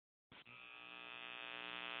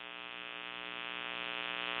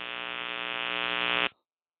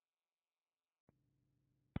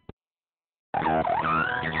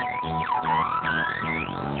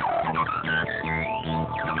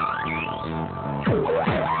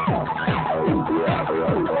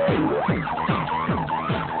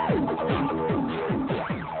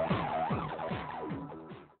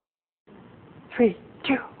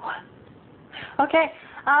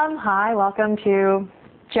Hi, welcome to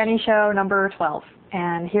JenniSHOW number 12.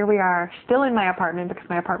 And here we are, still in my apartment because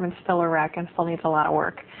my apartment's still a wreck and still needs a lot of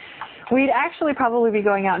work. We'd actually probably be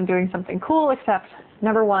going out and doing something cool, except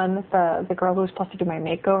number one, the girl who was supposed to do my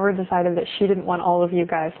makeover decided that she didn't want all of you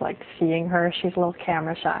guys like seeing her. She's a little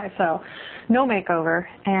camera shy, so no makeover.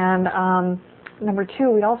 And number two,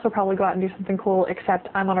 we'd also probably go out and do something cool, except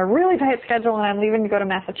I'm on a really tight schedule and I'm leaving to go to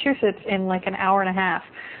Massachusetts in like an hour and a half.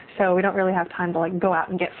 So we don't really have time to like go out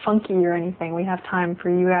and get funky or anything. We have time for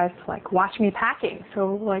you guys to like watch me packing.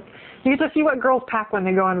 So like you get to see what girls pack when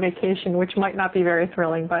they go on vacation, which might not be very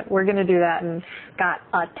thrilling, but we're going to do that, and got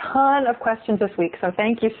a ton of questions this week. So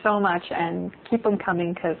thank you so much, and keep them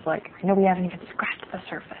coming because like I know we haven't even scratched the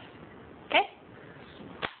surface. Okay?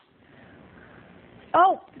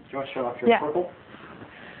 Oh! Do you want to show off your purple?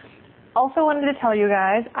 Also wanted to tell you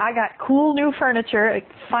guys, I got cool new furniture. It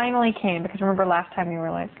finally came, because remember last time you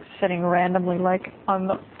were like sitting randomly like on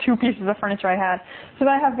the two pieces of furniture I had. So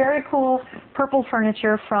I have very cool purple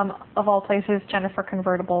furniture from, of all places, Jennifer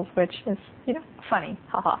Convertibles, which is, you know, funny,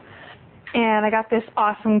 haha. And I got this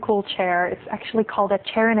awesome cool chair. It's actually called a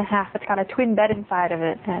chair and a half. It's got a twin bed inside of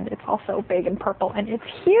it, and it's also big and purple, and it's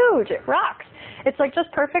huge. It rocks. It's like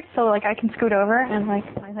just perfect, so like I can scoot over and like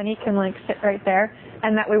my honey can like sit right there,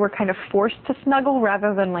 and that way we're kind of forced to snuggle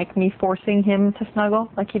rather than like me forcing him to snuggle.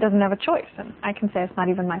 Like he doesn't have a choice, and I can say it's not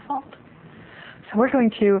even my fault. So we're going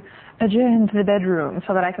to adjourn to the bedroom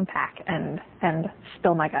so that I can pack and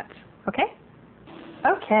spill my guts. Okay?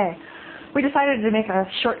 Okay. We decided to make a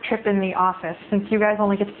short trip in the office. Since you guys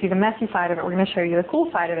only get to see the messy side of it, we're going to show you the cool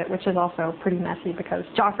side of it, which is also pretty messy because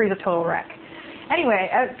Joffrey's a total wreck. Anyway,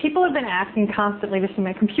 people have been asking constantly to see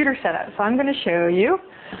my computer setup, so I'm going to show you.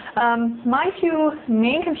 My two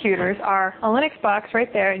main computers are a Linux box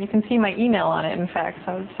right there, and you can see my email on it, in fact,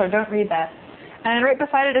 so don't read that. And right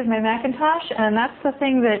beside it is my Macintosh, and that's the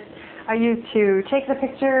thing that I use to take the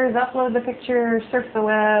pictures, upload the pictures, surf the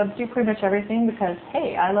web, do pretty much everything because,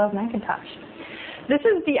 hey, I love Macintosh. This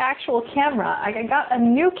is the actual camera. I got a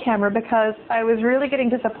new camera because I was really getting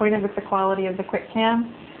disappointed with the quality of the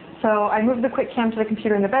QuickCam. So I moved the QuickCam to the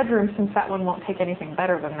computer in the bedroom since that one won't take anything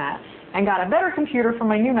better than that. And got a better computer for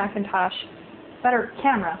my new Macintosh. Better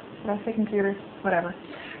camera. Did I say computer? Whatever.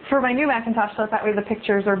 For my new Macintosh, so that way the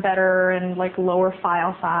pictures are better and like lower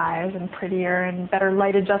file size and prettier and better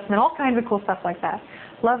light adjustment, all kinds of cool stuff like that.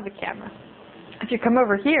 Love the camera. If you come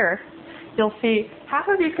over here, you'll see half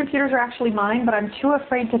of these computers are actually mine, but I'm too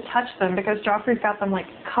afraid to touch them because Joffrey's got them like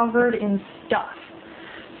covered in stuff.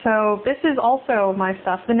 So this is also my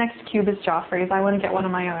stuff. The next cube is Joffrey's. I want to get one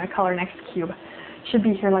of my own. I call her Next Cube. Should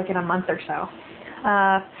be here like in a month or so.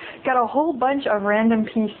 Got a whole bunch of random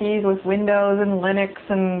PCs with Windows and Linux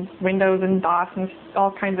and Windows and DOS and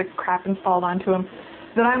all kinds of crap installed onto them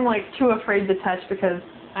that I'm like too afraid to touch because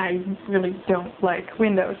I really don't like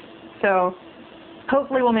Windows. So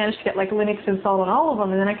hopefully we'll manage to get like Linux installed on all of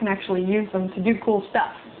them, and then I can actually use them to do cool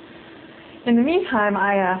stuff. In the meantime,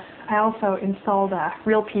 I also installed a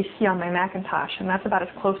real PC on my Macintosh, and that's about as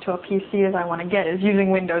close to a PC as I want to get, is using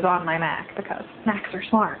Windows on my Mac, because Macs are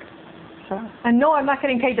smart. So, and no, I'm not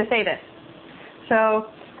getting paid to say this. So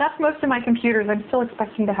that's most of my computers. I'm still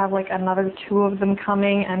expecting to have like another 2 of them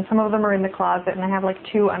coming, and some of them are in the closet, and I have like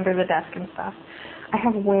 2 under the desk and stuff. I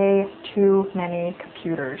have way too many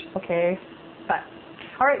computers, okay? But,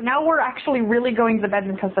 alright, now we're actually really going to the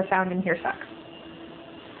bedroom because the sound in here sucks.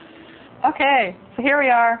 Okay, so here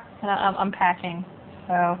we are, and I'm unpacking,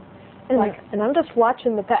 so. And I'm just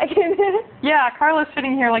watching the packing. Yeah, Carla's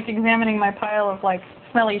sitting here like examining my pile of like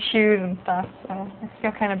smelly shoes and stuff, so I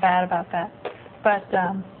feel kind of bad about that. But,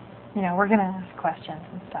 you know, we're going to ask questions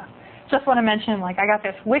and stuff. Just want to mention, like, I got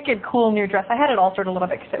this wicked cool new dress. I had it altered a little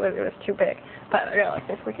bit because it was too big, but I got like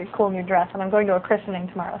this wicked cool new dress, and I'm going to a christening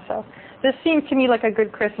tomorrow, so this seems to me like a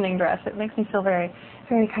good christening dress. It makes me feel very,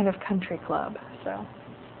 very kind of country club, so.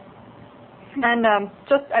 And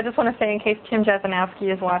I just want to say, in case Tim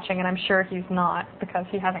Jasanowski is watching, and I'm sure he's not because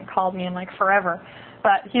he hasn't called me in like forever,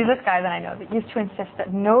 but he's this guy that I know that used to insist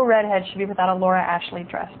that no redhead should be without a Laura Ashley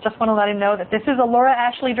dress. Just want to let him know that this is a Laura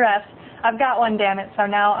Ashley dress. I've got one, damn it, so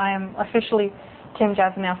now I am officially Tim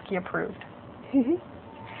Jasanowski approved.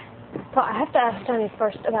 So I have to ask Jenny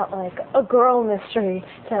first about like a girl mystery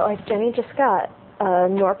that like Jenny just got a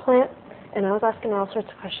Norplant. And I was asking all sorts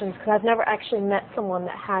of questions because I've never actually met someone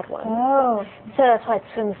that had one. Oh. So that's why it's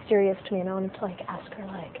so mysterious to me, and I wanted to like ask her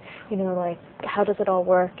like, you know, like how does it all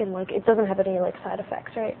work, and like it doesn't have any like side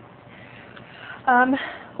effects, right?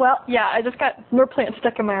 Well, yeah, I just got Norplant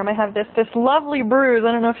stuck in my arm. I have this lovely bruise.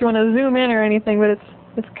 I don't know if you want to zoom in or anything, but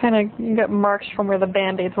It's kind of, you got marks from where the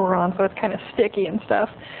Band-Aids were on, so it's kind of sticky and stuff.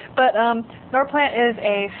 But Norplant is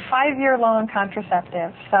a 5-year-long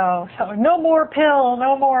contraceptive, so no more pill,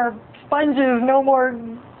 no more sponges, no more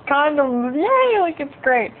condoms, yay, like it's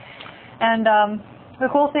great. And the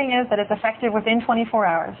cool thing is that it's effective within 24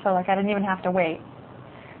 hours, so like I didn't even have to wait.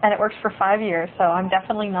 And it works for 5 years, so I'm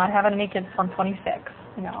definitely not having any kids till I'm 26.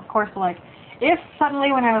 You know, of course, like, if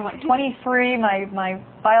suddenly when I was like 23, my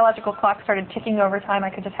biological clock started ticking over time, I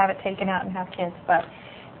could just have it taken out and have kids, but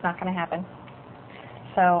it's not going to happen.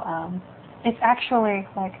 So it's actually,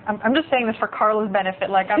 like, I'm just saying this for Carla's benefit,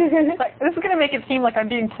 like, like this is going to make it seem like I'm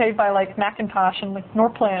being played by, like, Macintosh and, like,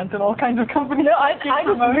 Norplant and all kinds of companies. No, I just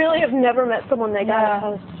really have never met someone that got it. I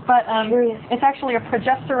was but it's actually a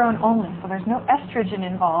progesterone only, so there's no estrogen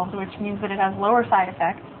involved, which means that it has lower side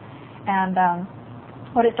effects. And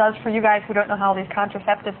what it does for you guys who don't know how these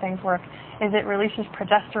contraceptive things work is it releases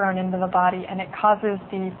progesterone into the body, and it causes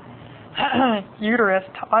the uterus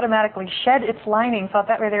to automatically shed its lining, so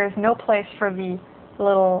that way there is no place for the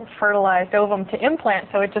little fertilized ovum to implant,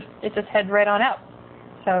 so it just heads right on out.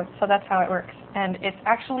 So that's how it works. And it's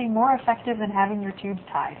actually more effective than having your tubes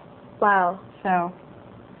tied. Wow. So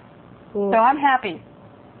I'm happy.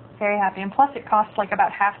 Very happy. And plus it costs like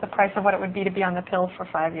about half the price of what it would be to be on the pills for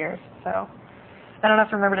 5 years. So I don't have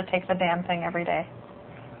to remember to take the damn thing every day.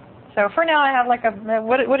 So for now I have like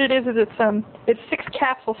what it is it's 6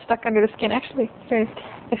 capsules stuck under the skin. Actually,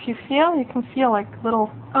 if you can feel like little,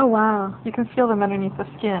 oh wow, you can feel them underneath the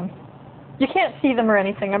skin. You can't see them or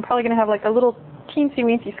anything. I'm probably going to have like a little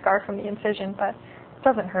teensy-weensy scar from the incision, but it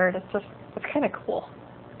doesn't hurt. It's kind of cool.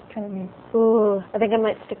 It's kind of neat. Ooh, I think I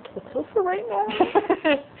might stick to the pill for right now.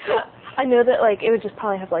 I know that like it would just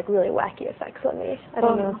probably have like really wacky effects on me. I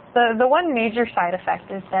don't know. The one major side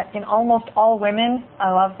effect is that in almost all women,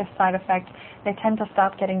 I love this side effect, they tend to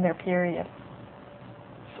stop getting their period.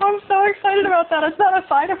 So I'm so excited about that. It's not a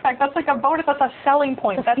side effect. That's like a bonus. That's a selling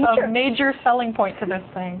point. That's a major selling point to this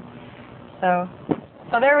thing. So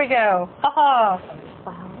there we go. Haha.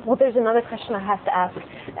 Wow. Well, there's another question I have to ask,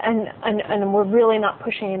 and we're really not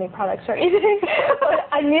pushing any products or anything, but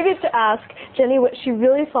I needed to ask Jenni what she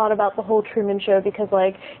really thought about the whole Truman Show, because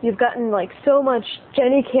like you've gotten like so much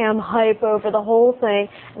JenniCam hype over the whole thing,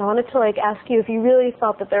 and I wanted to like ask you if you really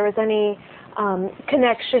thought that there was any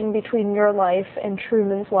connection between your life and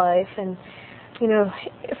Truman's life, and you know,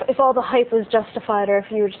 if all the hype was justified, or if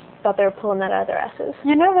you just thought they were pulling that out of their asses.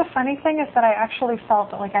 You know, the funny thing is that I actually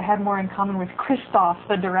felt like I had more in common with Christoph,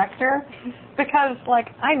 the director, because,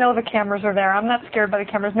 like, I know the cameras are there. I'm not scared by the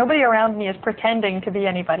cameras. Nobody around me is pretending to be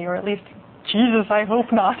anybody, or at least, Jesus, I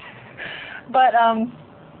hope not. But,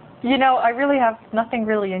 you know, I really have nothing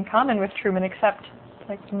really in common with Truman except,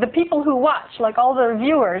 like, the people who watch. Like, all the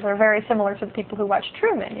viewers are very similar to the people who watch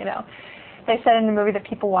Truman, you know. They said in the movie that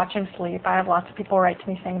people watch him sleep. I have lots of people write to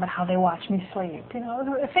me saying about how they watch me sleep, you know,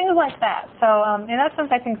 things like that. So in that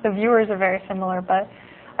sense, I think the viewers are very similar, but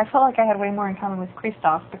I felt like I had way more in common with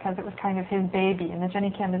Christoph because it was kind of his baby, and the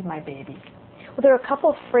JenniCam is my baby. Well, there are a couple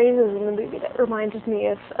of phrases in the movie that reminded me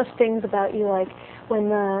of things about you, like when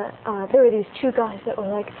there were these 2 guys that were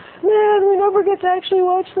like, man, we never get to actually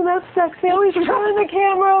watch them have sex. They always turn the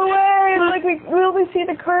camera away, and like we only see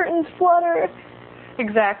the curtains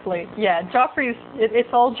flutter.@Exactly. Yeah, Joffrey's.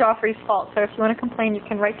 It's all Joffrey's fault. So if you want to complain, you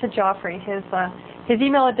can write to Joffrey. His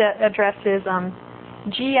email address is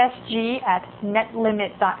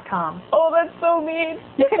gsg@netlimit.com. Oh, that's so mean.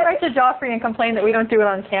 You can write to Joffrey and complain that we don't do it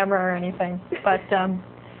on camera or anything. But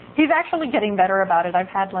he's actually getting better about it. I've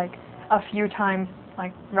had like a few times,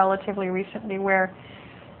 like relatively recently, where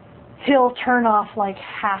he'll turn off like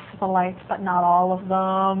half the lights but not all of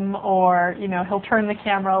them, or you know, he'll turn the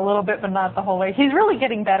camera a little bit but not the whole way. He's really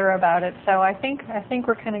getting better about it, so I think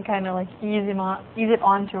we're kind of like ease it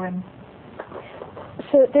on to him.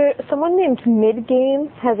 So someone named Midgame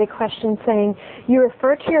has a question saying, you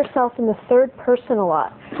refer to yourself in the third person a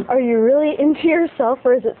lot. Are you really into yourself,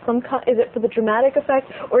 or is it is it for the dramatic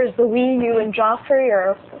effect, or is the we you and Joffrey,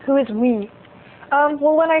 or who is we?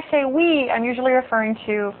 Well, when I say we, I'm usually referring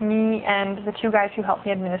to me and the 2 guys who help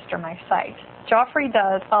me administer my site. Joffrey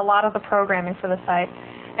does a lot of the programming for the site,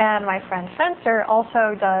 and my friend Spencer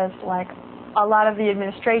also does like a lot of the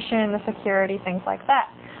administration, the security, things like that.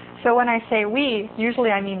 So when I say we,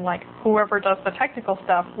 usually I mean like whoever does the technical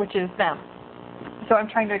stuff, which is them. So I'm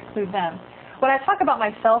trying to exclude them. When I talk about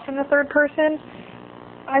myself in the third person,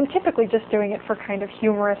 I'm typically just doing it for kind of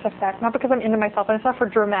humorous effect, not because I'm into myself, and it's not for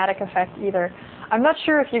dramatic effect either. I'm not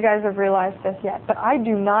sure if you guys have realized this yet, but I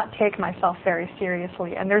do not take myself very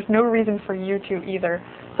seriously, and there's no reason for you to either.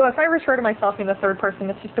 So if I refer to myself in the third person,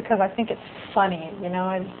 it's just because I think it's funny, you know,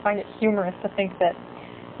 I just find it humorous to think that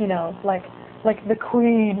you know, like the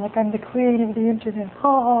queen, like I'm the queen of the internet.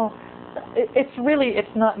 Oh,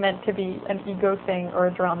 it's not meant to be an ego thing or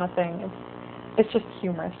a drama thing. It's just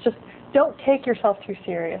humorous. Just don't take yourself too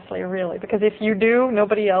seriously, really, because if you do,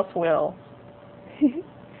 nobody else will.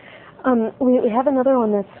 We have another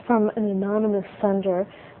one that's from an anonymous sender.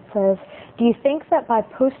 It says, do you think that by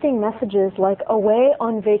posting messages like away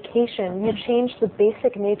on vacation, you change the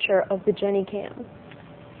basic nature of the JenniCam?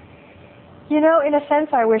 You know, in a sense,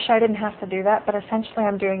 I wish I didn't have to do that, but essentially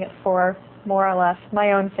I'm doing it for, more or less,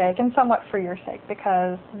 my own sake and somewhat for your sake,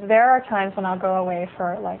 because there are times when I'll go away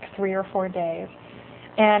for like 3 or 4 days.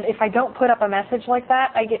 And if I don't put up a message like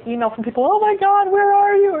that, I get email from people, oh my God, where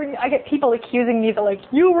are you? And I get people accusing me that, like,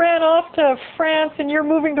 you ran off to France and you're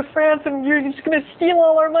moving to France and you're just going to steal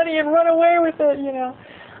all our money and run away with it, you know.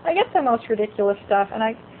 I get the most ridiculous stuff. And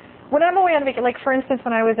when I'm away on vacation, like, for instance,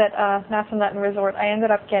 when I was at Nassau Nutton Resort, I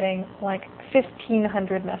ended up getting, like,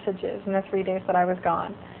 1,500 messages in the 3 days that I was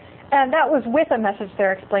gone. And that was with a message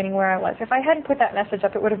there explaining where I was. If I hadn't put that message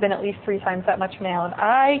up, it would have been at least 3 times that much mail, and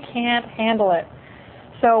I can't handle it.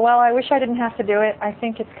 So while I wish I didn't have to do it, I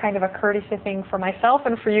think it's kind of a courtesy thing for myself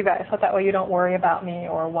and for you guys, so that way you don't worry about me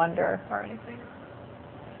or wonder or anything.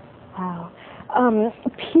 Wow.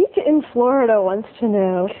 Pete in Florida wants to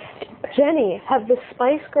know, Jenni, have the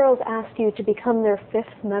Spice Girls asked you to become their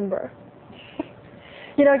 5th member?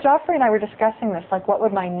 You know, Joffrey and I were discussing this, like, what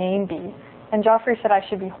would my name be? And Joffrey said I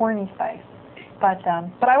should be Horny Spice. But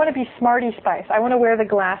I want to be Smarty Spice. I want to wear the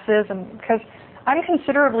glasses, and because I'm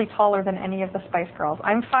considerably taller than any of the Spice Girls.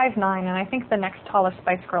 I'm 5'9", and I think the next tallest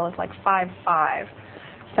Spice Girl is like 5'5".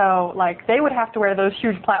 So, like, they would have to wear those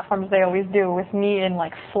huge platforms they always do with me in,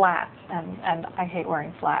 like, flats, and I hate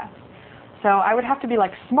wearing flats. So I would have to be like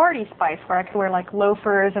Smarty Spice, where I could wear, like,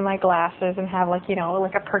 loafers and my glasses and have, like, you know,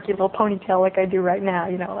 like a perky little ponytail like I do right now,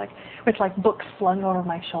 you know, like, with, like, books flung over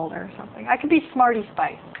my shoulder or something. I could be Smarty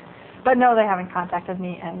Spice. But no, they haven't contacted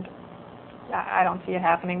me, and I don't see it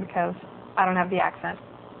happening because I don't have the accent.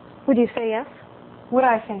 Would you say yes? Would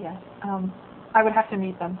I say yes? I would have to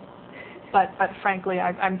meet them. But frankly,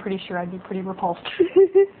 I'm pretty sure I'd be pretty repulsed.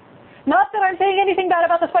 Not that I'm saying anything bad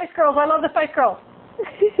about the Spice Girls. I love the Spice Girls.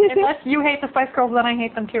 Unless you hate the Spice Girls, then I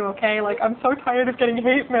hate them too, okay? Like, I'm so tired of getting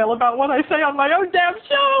hate mail about what I say on my own damn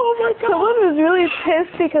show. Oh my God. Someone was really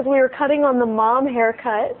pissed because we were cutting on the mom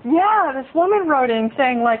haircut. Yeah, this woman wrote in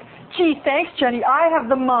saying, like, gee, thanks, Jenni. I have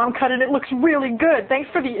the mom cut and it looks really good. Thanks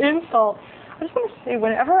for the insult. I just want to say,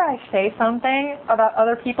 whenever I say something about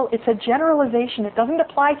other people, it's a generalization. It doesn't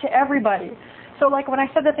apply to everybody. So, like, when I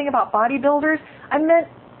said the thing about bodybuilders, I meant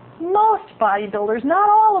most bodybuilders, not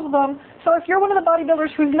all of them. So if you're one of the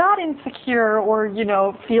bodybuilders who's not insecure or, you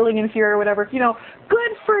know, feeling inferior or whatever, you know,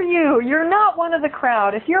 good for you. You're not one of the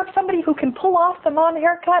crowd. If you're somebody who can pull off the mom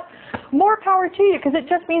haircut, more power to you, because it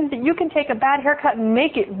just means that you can take a bad haircut and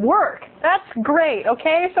make it work. That's great,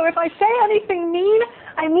 okay? So if I say anything mean,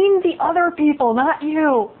 I mean the other people, not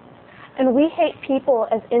you. And we hate people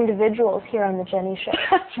as individuals here on the Jenni Show.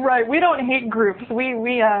 That's right. We don't hate groups.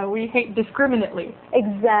 We hate discriminately.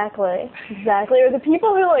 Exactly. Exactly. Or the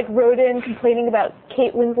people who, like, wrote in complaining about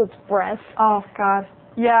Kate Winslet's breasts. Oh, God.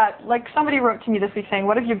 Yeah, like, somebody wrote to me this week saying,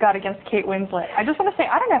 what have you got against Kate Winslet? I just want to say,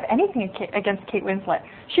 I don't have anything against Kate Winslet.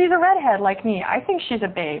 She's a redhead like me. I think she's a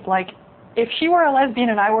babe. Like, if she were a lesbian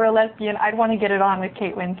and I were a lesbian, I'd want to get it on with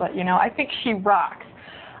Kate Winslet, you know? I think she rocks.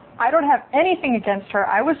 I don't have anything against her.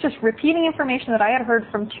 I was just repeating information that I had heard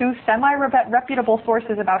from 2 semi-reputable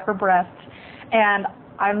sources about her breasts. And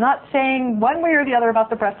I'm not saying one way or the other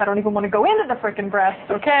about the breasts. I don't even want to go into the frickin'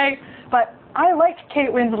 breasts, okay? But I like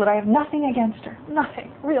Kate Winslet. I have nothing against her.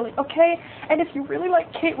 Nothing, really, okay? And if you really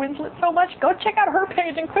like Kate Winslet so much, go check out her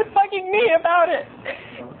page and quit bugging me about it.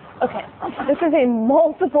 Okay, this is a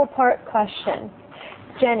multiple-part question.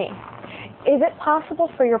 Jenni, is it possible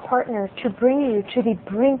for your partner to bring you to the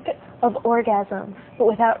brink of orgasm, but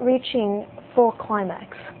without reaching full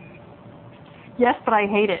climax? Yes, but I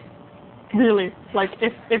hate it. Really. Like,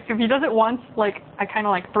 if he does it once, like, I kind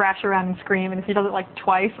of, like, thrash around and scream, and if he does it, like,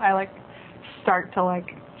 twice, I, like, start to, like,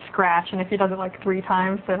 scratch, and if he does it, like, 3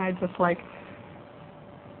 times, then I just, like,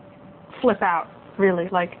 flip out, really.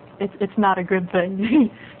 Like, it's not a good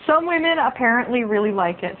thing. Some women apparently really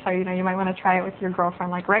like it, so, you know, you might want to try it with your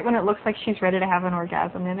girlfriend, like, right when it looks like she's ready to have an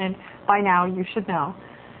orgasm, and by now you should know,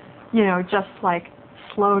 you know, just, like,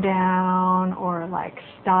 slow down, or, like,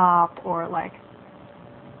 stop, or, like,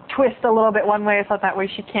 twist a little bit one way so that way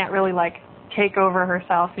she can't really, like, take over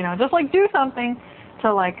herself, you know, just, like, do something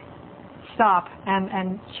to, like, stop,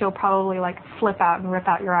 and she'll probably, like, flip out and rip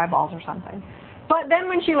out your eyeballs or something. But then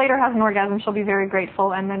when she later has an orgasm, she'll be very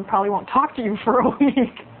grateful and then probably won't talk to you for a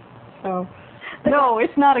week. So, No,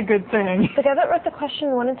 it's not a good thing. The guy that wrote the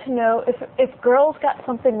question wanted to know if girls got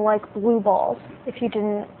something like blue balls if you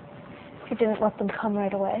didn't let them come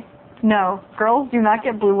right away. No, girls do not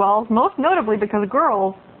get blue balls, most notably because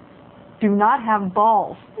girls do not have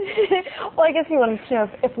balls. Well, I guess he wanted to know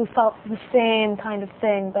if we felt the same kind of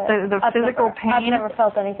thing, but The physical pain. I've never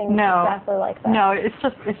felt anything exactly like that. No, it's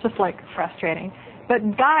just like frustrating.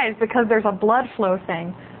 But guys, because there's a blood flow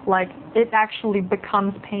thing, like it actually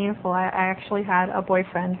becomes painful. I actually had a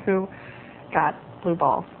boyfriend who got blue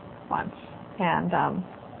balls once, and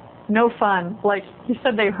no fun. Like he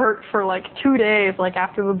said, they hurt for like 2 days. Like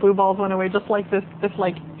after the blue balls went away, just like this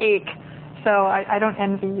like ache. So I don't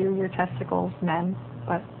envy you, your testicles, men,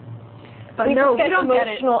 but we no, just get we don't get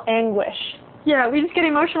emotional anguish. Yeah, we just get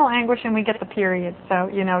emotional anguish and we get the period. So,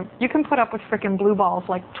 you know, you can put up with frickin' blue balls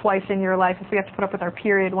like twice in your life if we have to put up with our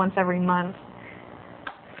period once every month.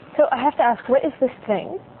 So I have to ask, what is this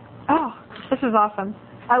thing? Oh, this is awesome.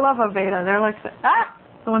 I love Aveda. They're like,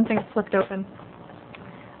 the one thing that flipped open.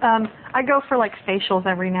 I go for like facials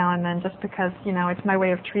every now and then just because, you know, it's my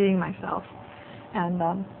way of treating myself.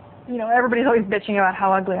 And, you know, everybody's always bitching about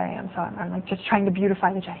how ugly I am, so I'm like just trying to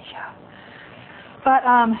beautify the JenniSHOW. But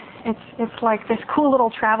it's like this cool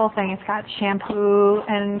little travel thing. It's got shampoo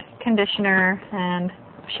and conditioner and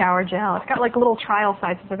shower gel. It's got like little trial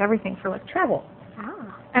sizes of everything for like travel.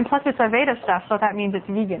 Ah. And plus it's Aveda stuff, so that means it's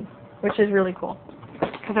vegan, which is really cool.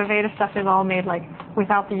 Because Aveda stuff is all made like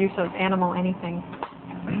without the use of animal anything.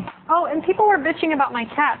 Oh, and people were bitching about my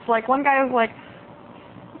cats. Like one guy was like,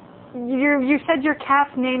 you said your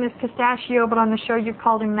cat's name is Pistachio, but on the show you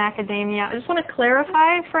called him Macadamia. I just want to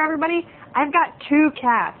clarify for everybody, I've got 2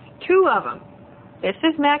 cats, 2 of them. This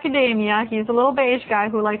is Macadamia. He's a little beige guy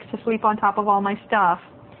who likes to sleep on top of all my stuff.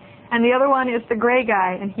 And the other one is the gray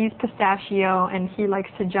guy, and he's Pistachio, and he likes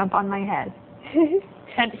to jump on my head.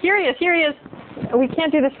 And here he is. We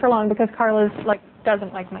can't do this for long because Carla's like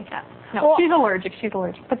doesn't like my cat. No, well, she's allergic.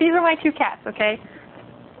 But these are my 2 cats, okay?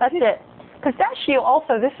 That's it. Pistachio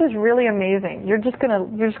also, this is really amazing. You're just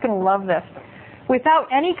gonna love this. Without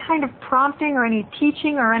any kind of prompting or any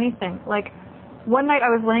teaching or anything. Like one night I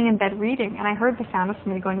was laying in bed reading and I heard the sound of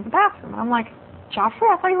somebody going to the bathroom. And I'm like, Joffrey,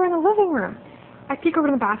 I thought you were in the living room. I peek over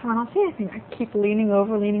to the bathroom and I don't see anything. I keep leaning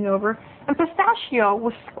over. And Pistachio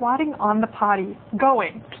was squatting on the potty,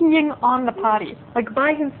 peeing on the potty, like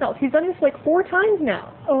by himself. He's done this like 4 times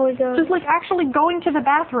now. Oh my god. Just like actually going to the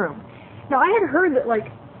bathroom. Now I had heard that like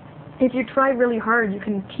if you try really hard, you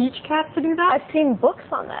can teach cats to do that. I've seen books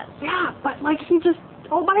on that. Yeah, but like he just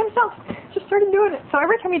all by himself just started doing it. So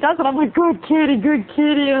every time he does it, I'm like, good kitty.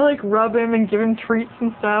 I like rub him and give him treats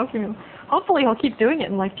and stuff. You know, hopefully he'll keep doing it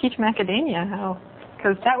and like teach Macadamia how,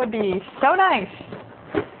 because that would be so nice.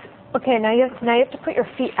 Okay, now you have to put your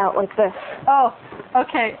feet out like this. Oh,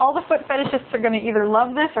 okay. All the foot fetishists are going to either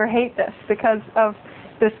love this or hate this because of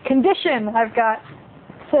this condition I've got.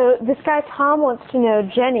 So this guy Tom wants to know,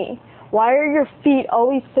 Jenny, why are your feet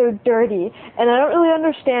always so dirty? And I don't really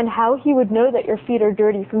understand how he would know that your feet are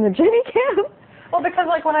dirty from the JenniCam. Well, because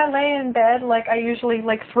like when I lay in bed, like I usually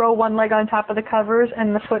like throw one leg on top of the covers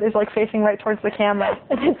and the foot is like facing right towards the camera.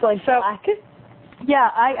 And it's like black. Yeah,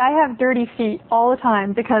 I have dirty feet all the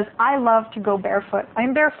time because I love to go barefoot.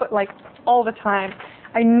 I'm barefoot like all the time.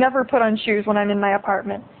 I never put on shoes when I'm in my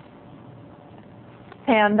apartment.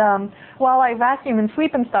 And while I vacuum and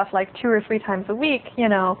sweep and stuff like 2 or 3 times a week, you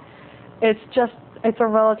know, it's a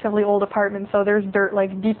relatively old apartment, so there's dirt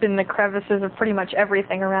like deep in the crevices of pretty much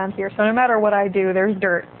everything around here. So no matter what I do, there's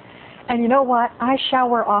dirt. And you know what? I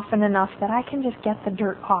shower often enough that I can just get the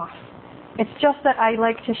dirt off. It's just that I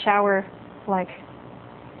like to shower like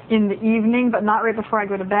in the evening, but not right before I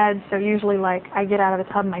go to bed. So usually like I get out of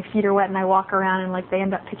the tub, my feet are wet, and I walk around and like they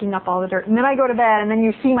end up picking up all the dirt. And then I go to bed, and then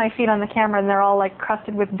you see my feet on the camera, and they're all like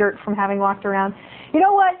crusted with dirt from having walked around. You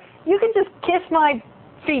know what? You can just kiss my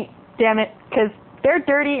feet, damn it, because they're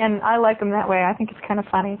dirty and I like them that way. I think it's kind of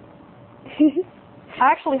funny.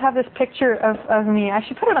 I actually have this picture of me. I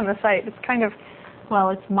should put it on the site. It's kind of, well,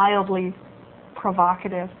 it's mildly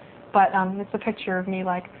provocative, but it's a picture of me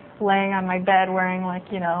like laying on my bed wearing like,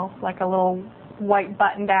 you know, like a little white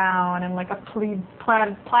button down and like a plaid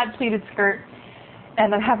pleated skirt,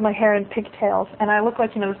 and I have my hair in pigtails, and I look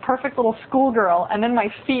like, you know, this perfect little schoolgirl, and then my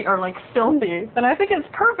feet are like filthy, and I think it's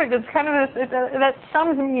perfect. It's kind of this, that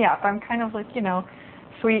sums me up. I'm kind of like, you know,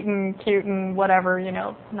 sweet and cute and whatever, you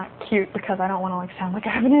know, not cute because I don't want to like sound like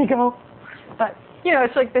I have an ego, but you know,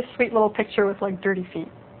 it's like this sweet little picture with like dirty feet.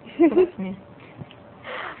 So that's me.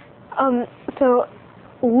 So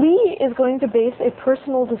Lee is going to base a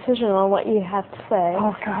personal decision on what you have to say.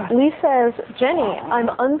 Oh, God. Lee says, Jenni, I'm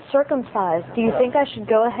uncircumcised. Do you think I should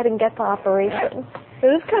go ahead and get the operation? It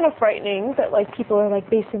is kind of frightening that, like, people are, like,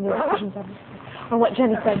 basing their decisions on what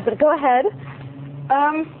Jenni said. But go ahead.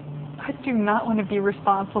 I do not want to be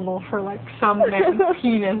responsible for, like, some man's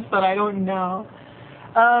penis that I don't know.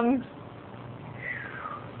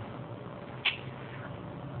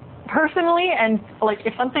 Personally, and, like,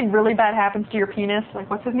 if something really bad happens to your penis, like,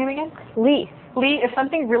 what's his name again? Lee. Lee, if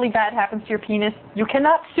something really bad happens to your penis, you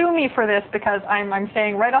cannot sue me for this because I'm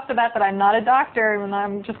saying right off the bat that I'm not a doctor and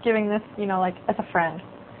I'm just giving this, you know, like, as a friend.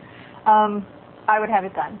 I would have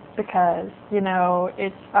it done because, you know,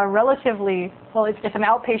 it's a relatively, well, it's an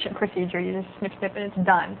outpatient procedure. You just snip, snip, and it's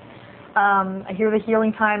done. I hear the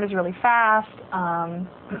healing time is really fast.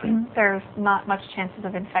 There's not much chances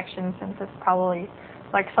of infection since it's probably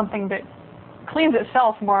like something that cleans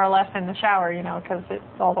itself more or less in the shower, you know, because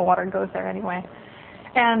all the water goes there anyway.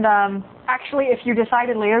 And actually, if you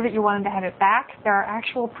decided later that you wanted to have it back, there are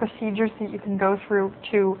actual procedures that you can go through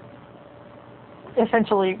to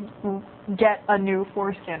essentially get a new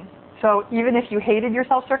foreskin. So even if you hated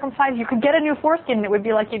yourself circumcised, you could get a new foreskin and it would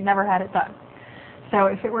be like you'd never had it done. So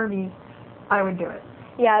if it were me, I would do it.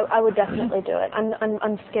 Yeah, I would definitely do it.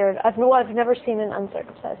 I'm scared. I've never seen an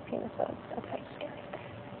uncircumcised penis, so that's kind of scary.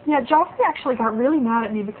 Yeah, Joffrey actually got really mad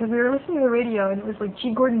at me because we were listening to the radio and it was like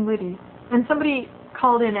G. Gordon Liddy. And somebody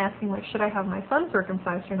called in asking, like, should I have my son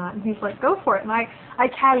circumcised or not? And he's like, go for it. And I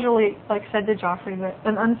casually, like, said to Joffrey that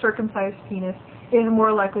an uncircumcised penis is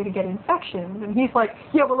more likely to get infections. And he's like,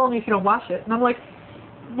 yeah, well, only if you don't wash it. And I'm like,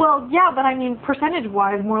 well, yeah, but I mean,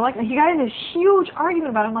 percentage-wise, more likely. He got in this huge argument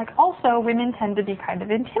about it. I'm like, also, women tend to be kind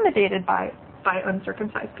of intimidated by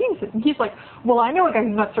uncircumcised penises. And he's like, well, I know a guy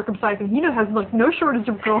who's not circumcised, and he has, like, no shortage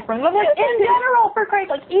of girlfriends. I'm like, in general, for Christ,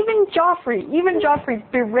 like, even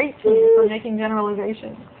Joffrey berates me for making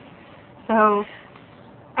generalizations. So,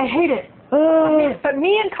 I hate it. But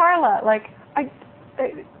me and Carla, like,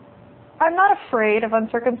 I'm not afraid of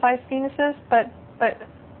uncircumcised penises, but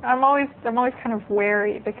I'm always kind of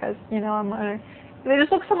wary because, you know, they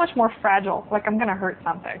just look so much more fragile, like I'm gonna hurt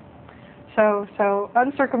something. So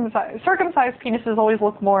circumcised penises always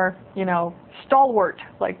look more, you know, stalwart,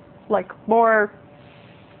 like more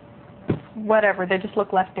whatever. They just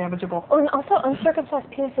look less damageable. Oh, and also uncircumcised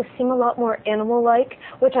penises seem a lot more animal-like,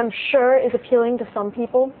 which I'm sure is appealing to some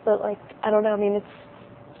people. But like, I don't know. I mean,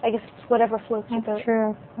 I guess it's whatever floats your boat.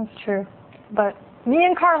 That's true. But me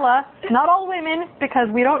and Carla, not all women, because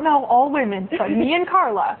we don't know all women, but me and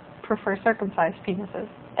Carla prefer circumcised penises.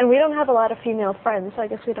 And we don't have a lot of female friends, so I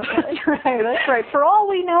guess we don't know. That's right. For all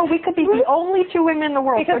we know, we could be the only two women in the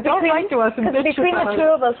world. Because so don't write to us and bitch between about the two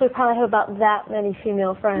of us, we probably have about that many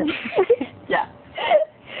female friends. Yeah.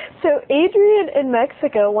 So Adrian in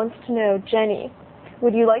Mexico wants to know, Jenni,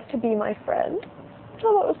 would you like to be my friend?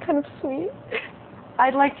 Oh, that was kind of sweet.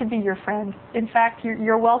 I'd like to be your friend. In fact,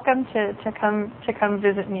 you're welcome to come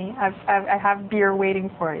visit me. I have beer waiting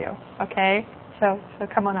for you. Okay? So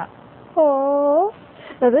come on up. Aww.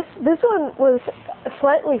 Now this one was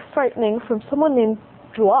slightly frightening from someone named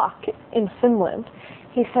Dwak in Finland.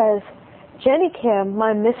 He says, JenniCam,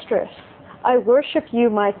 my mistress, I worship you,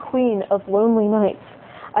 my queen of lonely nights.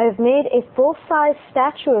 I have made a full-size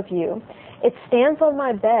statue of you. It stands on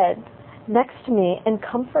my bed next to me and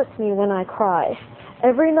comforts me when I cry.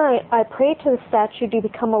 Every night I pray to the statue to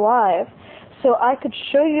become alive so I could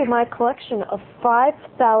show you my collection of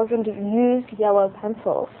 5,000 used yellow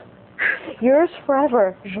pencils. Yours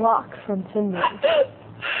forever, Jacques from Finland.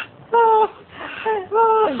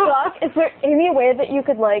 Jacques, is there any way that you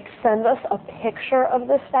could, like, send us a picture of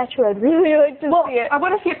this statue? I'd really like to see it. I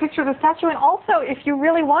want to see a picture of the statue, and also, if you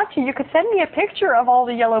really want to, you could send me a picture of all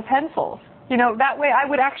the yellow pencils. You know, that way I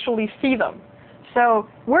would actually see them. So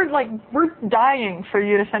we're dying for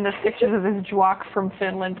you to send us pictures of this Jacques from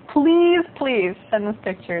Finland. Please, please send us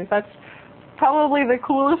pictures. That's probably the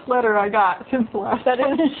coolest letter I got since the last That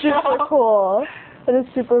is super cool. That is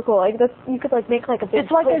super cool. Like you could like make like a big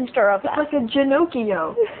poster of that. It's like a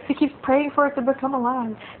Ginocchio. He keeps praying for it to become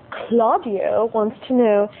alive. Claudio wants to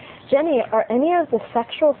know, Jenni, are any of the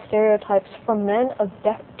sexual stereotypes from men of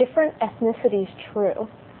different ethnicities true?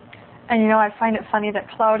 And you know, I find it funny that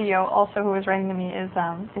Claudio, also who was writing to me, is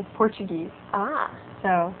Portuguese. Ah.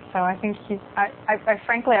 So I think I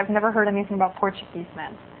frankly, I've never heard anything about Portuguese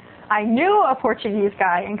men. I knew a Portuguese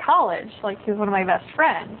guy in college, like he was one of my best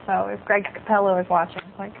friends. So if Greg Capello is watching,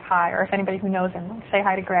 like hi, or if anybody who knows him, like, say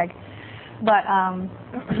hi to Greg. But I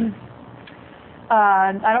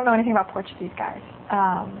don't know anything about Portuguese guys.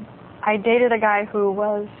 I dated a guy who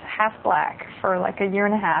was half black for like a year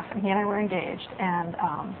and a half, and he and I were engaged, and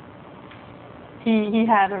he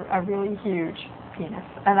had a really huge penis,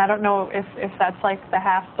 and I don't know if that's like the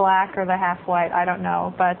half black or the half white, I don't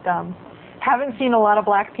know, but haven't seen a lot of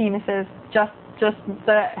black penises, just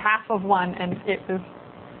the half of one, and it was,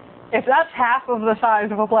 if that's half of the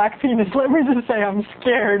size of a black penis, let me just say I'm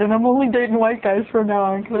scared, and I'm only dating white guys from now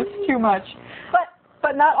on, because it's too much.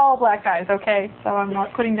 But not all black guys, okay? So I'm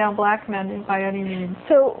not putting down black men by any means.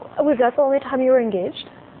 So, was that the only time you were engaged?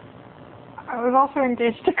 I was also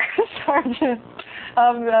engaged to Chris Sargent,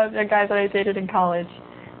 a guy that I dated in college.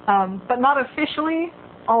 But not officially,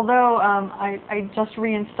 although I just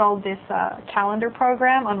reinstalled this calendar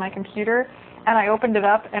program on my computer, and I opened it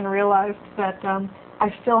up and realized that I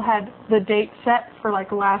still had the date set for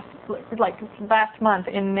like last month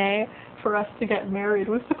in May for us to get married.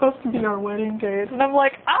 It was supposed to be our wedding date, and I'm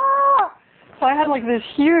like, ah! So I had like this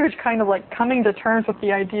huge kind of like coming to terms with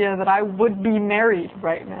the idea that I would be married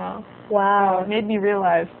right now. Wow. It made me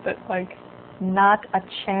realize that like not a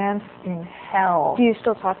chance in hell. Do you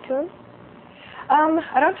still talk to him?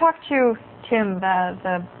 I don't talk to Tim,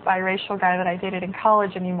 the biracial guy that I dated in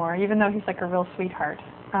college anymore, even though he's like a real sweetheart,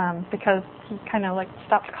 because he kind of like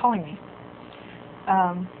stopped calling me.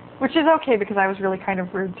 Which is okay because I was really kind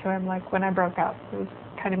of rude to him, like when I broke up. It was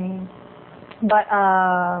kind of mean. But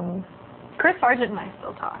Chris Sargent and I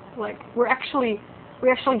still talk. Like we actually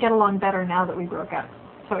get along better now that we broke up.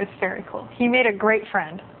 So it's very cool. He made a great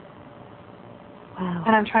friend. Wow.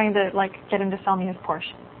 And I'm trying to like get him to sell me his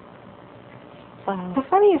Porsche. Wow. The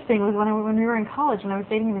funniest thing was when we were in college, when I was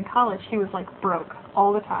dating him in college, he was like broke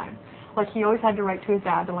all the time. Like he always had to write to his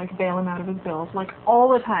dad to like bail him out of his bills. Like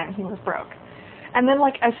all the time he was broke. And then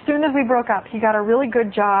like as soon as we broke up, he got a really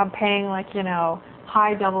good job paying like, you know,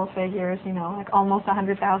 high double figures, you know, like almost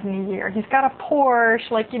 $100,000 a year. He's got a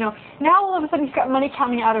Porsche, like, you know, now all of a sudden he's got money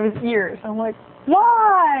coming out of his ears. I'm like,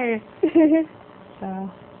 why?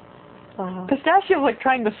 So, wow. Pistachio's like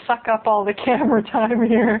trying to suck up all the camera time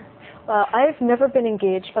here. Well, I've never been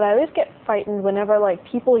engaged, but I always get frightened whenever, like,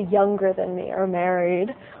 people younger than me are married.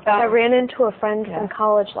 I ran into a friend from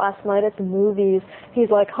college last night at the movies. He's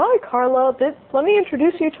like, "Hi, Carla, let me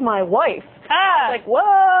introduce you to my wife." Like,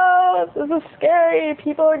 whoa, this is scary.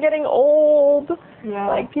 People are getting old. Yeah.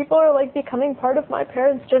 Like, people are, like, becoming part of my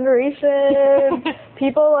parents' generation.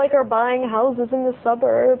 People, like, are buying houses in the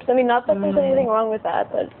suburbs. I mean, not that there's anything wrong with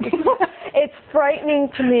that, but it's frightening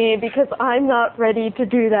to me because I'm not ready to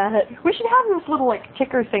do that. We should have this little, like,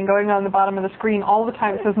 ticker thing going on the bottom of the screen all the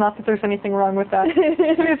time. It says not that there's anything wrong with that.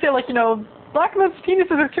 So you say, like, you know, black men's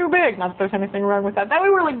penises are too big. Not that there's anything wrong with that. That way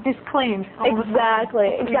we're, like, disclaimed.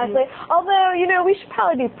 Exactly. Although, you know, we should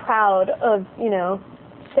probably be proud of, you know,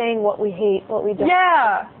 saying what we hate, what we don't.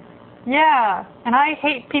 Yeah. Yeah. And I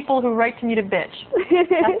hate people who write to me to bitch.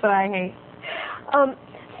 That's what I hate.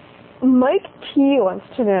 Mike T. wants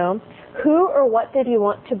to know, who or what did you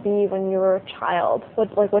want to be when you were a child?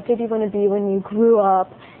 What did you want to be when you grew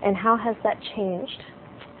up, and how has that changed?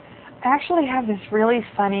 I actually have this really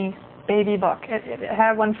funny baby book. It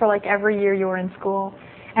had one for like every year you were in school.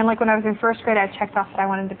 And like when I was in first grade, I checked off that I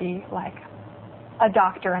wanted to be like a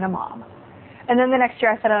doctor and a mom. And then the next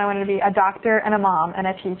year I said I wanted to be a doctor and a mom and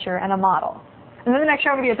a teacher and a model. And then the next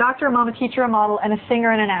year I wanted to be a doctor, a mom, a teacher, a model, and a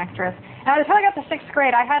singer and an actress. And by the time I got to 6th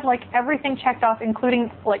grade, I had like everything checked off, including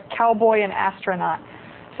like cowboy and astronaut.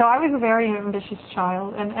 So I was a very ambitious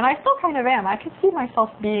child, and I still kind of am. I could see myself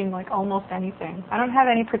being like almost anything. I don't have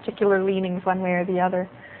any particular leanings one way or the other.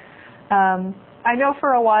 I know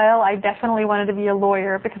for a while I definitely wanted to be a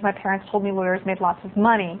lawyer because my parents told me lawyers made lots of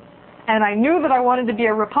money. And I knew that I wanted to be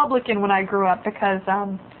a Republican when I grew up because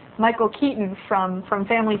Michael Keaton from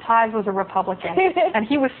Family Ties was a Republican. And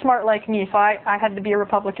he was smart like me, so I had to be a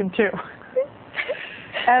Republican too.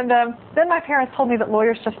 And then my parents told me that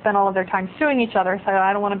lawyers just spend all of their time suing each other, so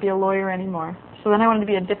I don't want to be a lawyer anymore. So then I wanted to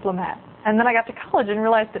be a diplomat. And then I got to college and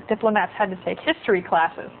realized that diplomats had to take history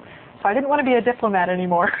classes. So I didn't want to be a diplomat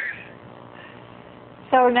anymore.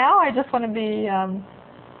 So now I just want to be, I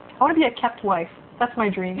want to be a kept wife. That's my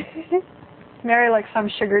dream. Marry like some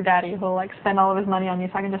sugar daddy who'll like spend all of his money on me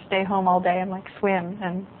so I can just stay home all day and like swim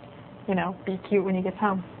and, you know, be cute when he gets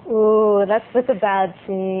home. Ooh, that's a bad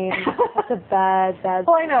scene. That's a bad.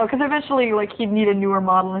 Well, I know, because eventually like he'd need a newer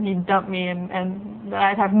model and he'd dump me and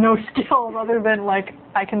I'd have no skills other than like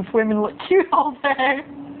I can swim and look cute all day.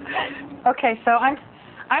 Okay, so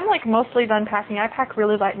I'm like mostly done packing. I pack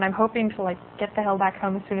really light and I'm hoping to like get the hell back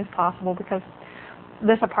home as soon as possible because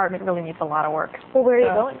this apartment really needs a lot of work. Well, where are you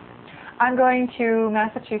going? I'm going to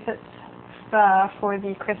Massachusetts for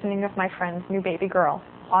the christening of my friend's new baby girl,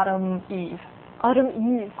 Autumn Eve. Autumn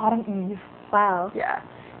Eve. Autumn Eve. Wow. Yeah.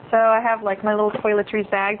 So I have like my little toiletries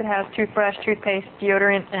bag that has toothbrush, toothpaste,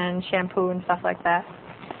 deodorant, and shampoo and stuff like that.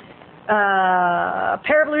 A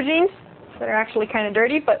pair of blue jeans that are actually kind of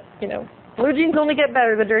dirty, but you know, blue jeans only get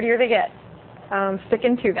better the dirtier they get.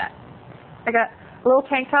 Sticking to that. I got a little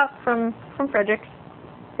tank top from Frederick's.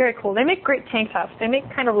 Very cool. They make great tank tops. They make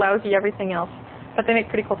kind of lousy everything else, but they make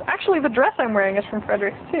pretty cool. Actually, the dress I'm wearing is from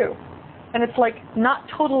Frederick's too, and it's like not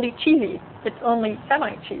totally cheesy. It's only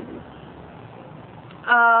semi-cheesy.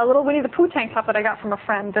 A little Winnie the Pooh tank top that I got from a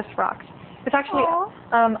friend. This rocks. It's actually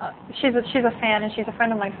she's a fan, and she's a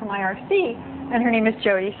friend of mine from IRC, and her name is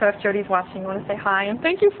Jody. So if Jody's watching, I want to say hi and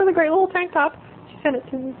thank you for the great little tank top. She sent it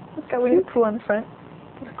to me. It's got Winnie the Pooh on the front.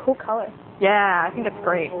 It's a cool color. Yeah, I think it's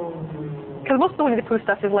great. Because most of the Winnie the Pooh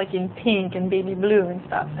stuff is like in pink and baby blue and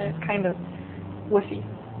stuff, and it's kind of wussy.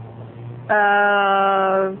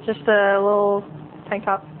 Just a little tank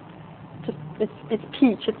top. Just it's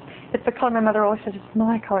peach. It's the color my mother always says it's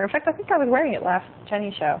my color. In fact, I think I was wearing it last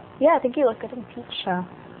JenniSHOW. Yeah, I think you look good in peach show.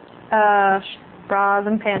 Bras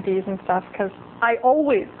and panties and stuff, because I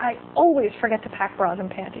always forget to pack bras and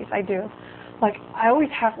panties. I do. Like, I always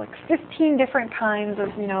have like 15 different kinds of,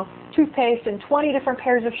 you know, toothpaste and 20 different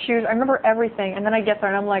pairs of shoes. I remember everything, and then I get there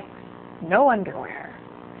and I'm like, no underwear.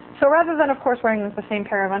 So rather than, of course, wearing the same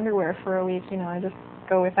pair of underwear for a week, you know, I just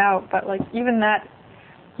go without. But like, even that,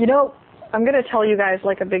 you know, I'm going to tell you guys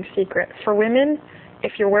like a big secret. For women,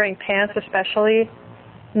 if you're wearing pants especially,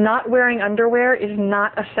 not wearing underwear is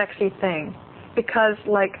not a sexy thing. Because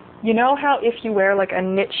like, you know how if you wear like a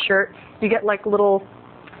knit shirt, you get like little,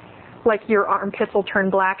 like your armpits will turn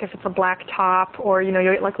black if it's a black top, or you know,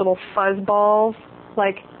 you get like little fuzz balls.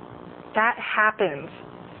 Like, that happens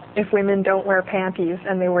if women don't wear panties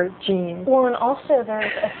and they wear jeans. Well, and also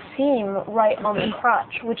there's a seam right on the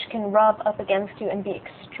crotch which can rub up against you and be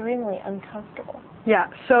extremely uncomfortable. Yeah,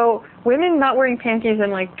 so women not wearing panties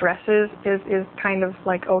in like dresses is kind of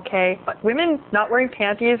like okay, but women not wearing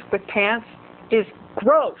panties with pants is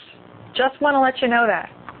gross. Just want to let you know that.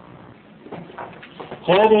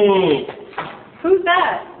 Jenni! Who's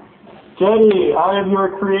that? Jenni, I am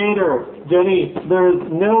your creator. Jenni, there is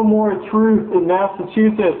no more truth in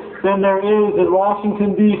Massachusetts than there is in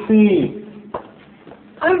Washington, D.C.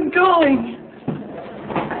 I'm going.